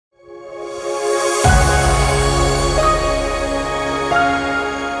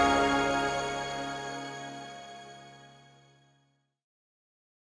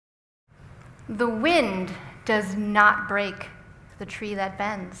The wind does not break the tree that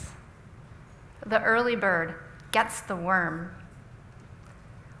bends. The early bird gets the worm.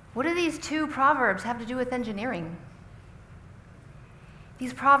 What do these two proverbs have to do with engineering?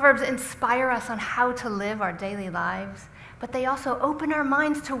 These proverbs inspire us on how to live our daily lives, but they also open our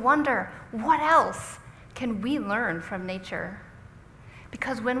minds to wonder, what else can we learn from nature?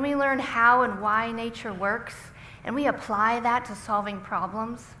 Because when we learn how and why nature works, and we apply that to solving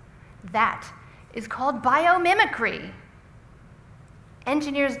problems, that is called biomimicry.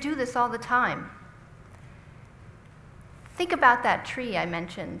 Engineers do this all the time. Think about that tree I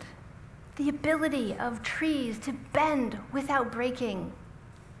mentioned. The ability of trees to bend without breaking.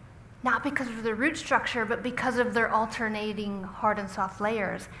 Not because of their root structure, but because of their alternating hard and soft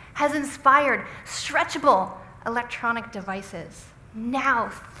layers, has inspired stretchable electronic devices. Now,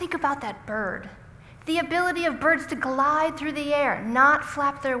 think about that bird. The ability of birds to glide through the air, not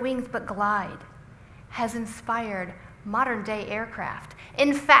flap their wings, but glide, has inspired modern-day aircraft.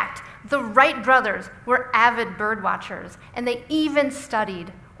 In fact, the Wright brothers were avid bird watchers, and they even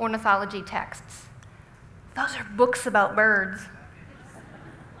studied ornithology texts. Those are books about birds.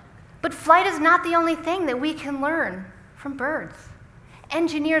 But flight is not the only thing that we can learn from birds.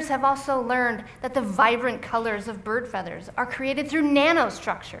 Engineers have also learned that the vibrant colors of bird feathers are created through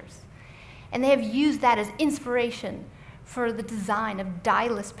nanostructures, and they have used that as inspiration for the design of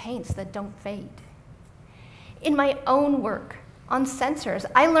dye-less paints that don't fade. In my own work on sensors,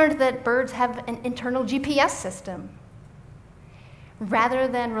 I learned that birds have an internal GPS system. Rather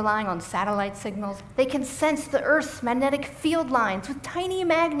than relying on satellite signals, they can sense the Earth's magnetic field lines with tiny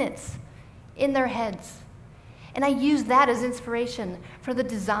magnets in their heads. And I use that as inspiration for the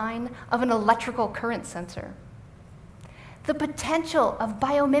design of an electrical current sensor. The potential of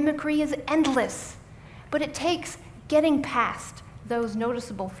biomimicry is endless, but it takes getting past those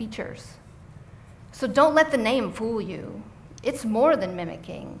noticeable features. So don't let the name fool you. It's more than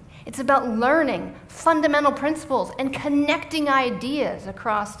mimicking. It's about learning fundamental principles and connecting ideas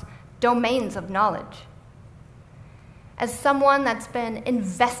across domains of knowledge. As someone that's been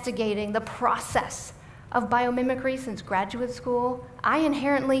investigating the process of biomimicry since graduate school, I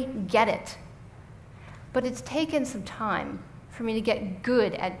inherently get it. But it's taken some time for me to get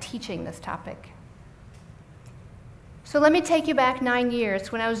good at teaching this topic. So let me take you back 9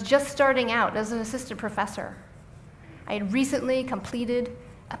 years when I was just starting out as an assistant professor. I had recently completed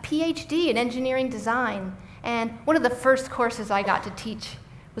a PhD in engineering design, and one of the first courses I got to teach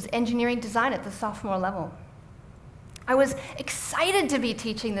was engineering design at the sophomore level. I was excited to be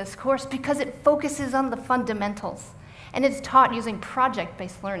teaching this course because it focuses on the fundamentals, and it's taught using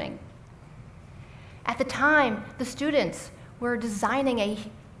project-based learning. At the time, the students were designing a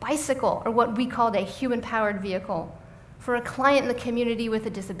bicycle, or what we called a human-powered vehicle, for a client in the community with a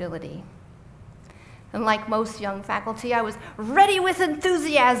disability. And like most young faculty, I was ready with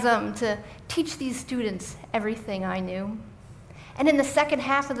enthusiasm to teach these students everything I knew. And in the second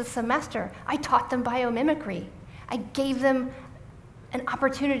half of the semester, I taught them biomimicry. I gave them an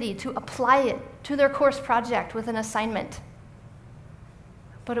opportunity to apply it to their course project with an assignment.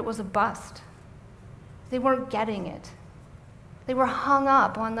 But it was a bust. They weren't getting it. They were hung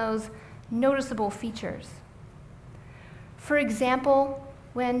up on those noticeable features. For example,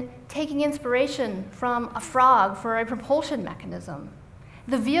 when taking inspiration from a frog for a propulsion mechanism,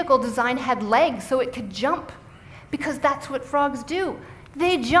 the vehicle design had legs so it could jump, because that's what frogs do.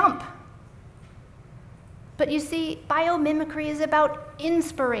 They jump. But you see, biomimicry is about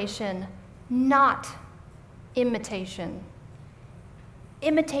inspiration, not imitation.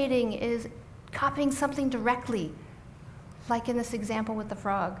 Imitating is copying something directly, like in this example with the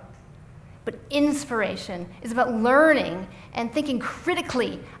frog. But inspiration is about learning and thinking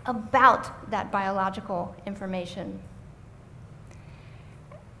critically about that biological information.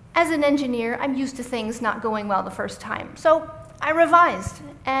 As an engineer, I'm used to things not going well the first time. So I revised,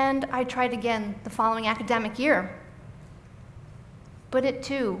 and I tried again the following academic year. But it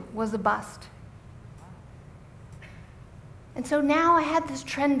too was a bust. And so now I had this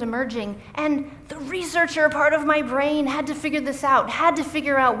trend emerging, and the researcher part of my brain had to figure this out, had to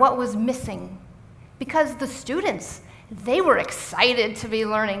figure out what was missing. Because the students, they were excited to be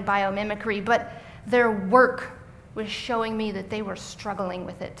learning biomimicry, but their work was showing me that they were struggling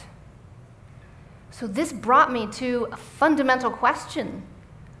with it. So this brought me to a fundamental question.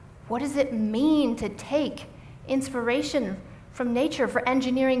 What does it mean to take inspiration from nature for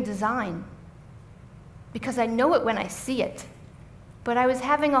engineering design? Because I know it when I see it, but I was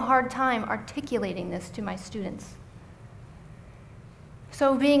having a hard time articulating this to my students.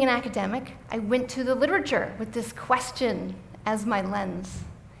 So being an academic, I went to the literature with this question as my lens.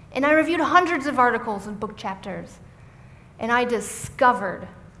 And I reviewed hundreds of articles and book chapters, and I discovered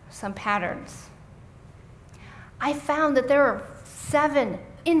some patterns. I found that there are 7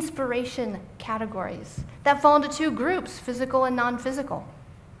 inspiration categories that fall into 2 groups, physical and non-physical.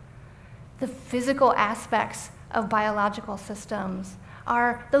 The physical aspects of biological systems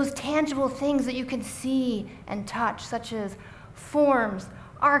are those tangible things that you can see and touch, such as forms,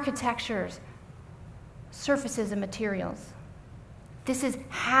 architectures, surfaces, and materials. This is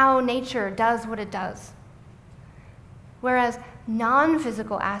how nature does what it does. Whereas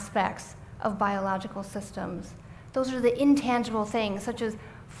non-physical aspects of biological systems, those are the intangible things, such as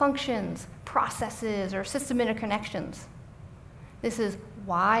functions, processes, or system interconnections. This is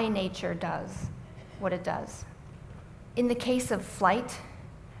why nature does what it does. In the case of flight,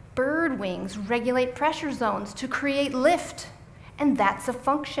 bird wings regulate pressure zones to create lift, and that's a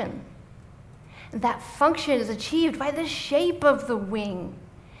function. That function is achieved by the shape of the wing,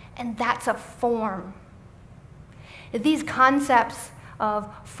 and that's a form. These concepts of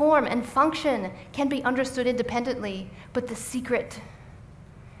form and function can be understood independently, but the secret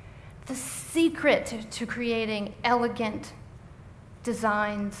to creating elegant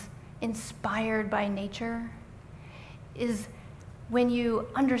designs inspired by nature is when you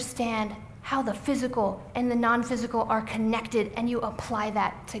understand how the physical and the non-physical are connected and you apply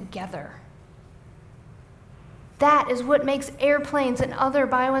that together. That is what makes airplanes and other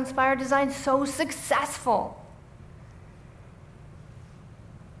bio-inspired designs so successful.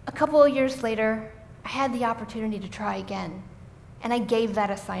 A couple of years later, I had the opportunity to try again, and I gave that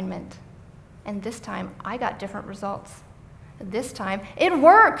assignment. And this time, I got different results. This time, it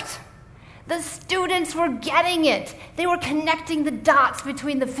worked. The students were getting it. They were connecting the dots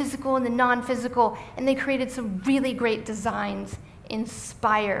between the physical and the non-physical, and they created some really great designs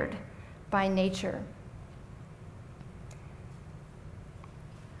inspired by nature.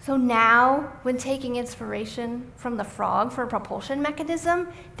 So now, when taking inspiration from the frog for a propulsion mechanism,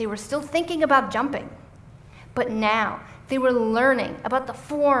 they were still thinking about jumping. But now, they were learning about the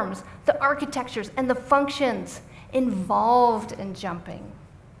forms, the architectures, and the functions involved in jumping.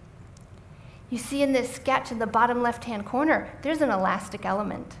 You see in this sketch in the bottom left-hand corner, there's an elastic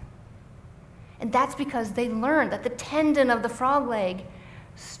element. And that's because they learned that the tendon of the frog leg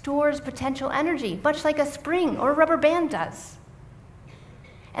stores potential energy, much like a spring or a rubber band does.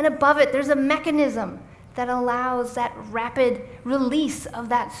 And above it, there's a mechanism that allows that rapid release of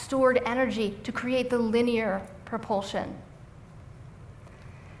that stored energy to create the linear propulsion.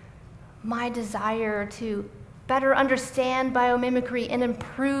 My desire to better understand biomimicry and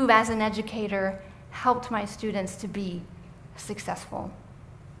improve as an educator helped my students to be successful.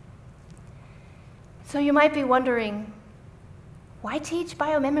 So you might be wondering, why teach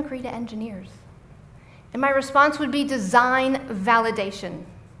biomimicry to engineers? And my response would be design validation.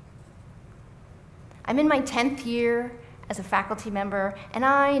 I'm in my 10th year as a faculty member, and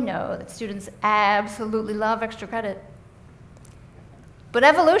I know that students absolutely love extra credit. But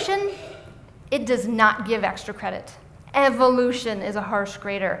evolution, it does not give extra credit. Evolution is a harsh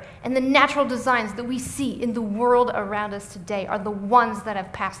grader, and the natural designs that we see in the world around us today are the ones that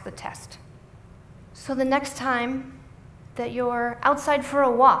have passed the test. So the next time that you're outside for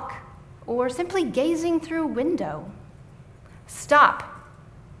a walk, or simply gazing through a window, stop.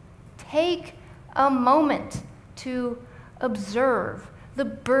 Take a moment to observe the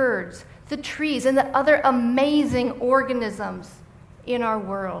birds, the trees, and the other amazing organisms in our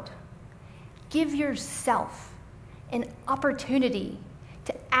world. Give yourself an opportunity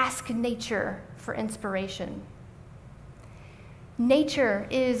to ask nature for inspiration. Nature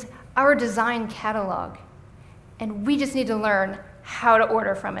is our design catalog, and we just need to learn how to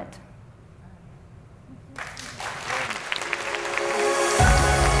order from it.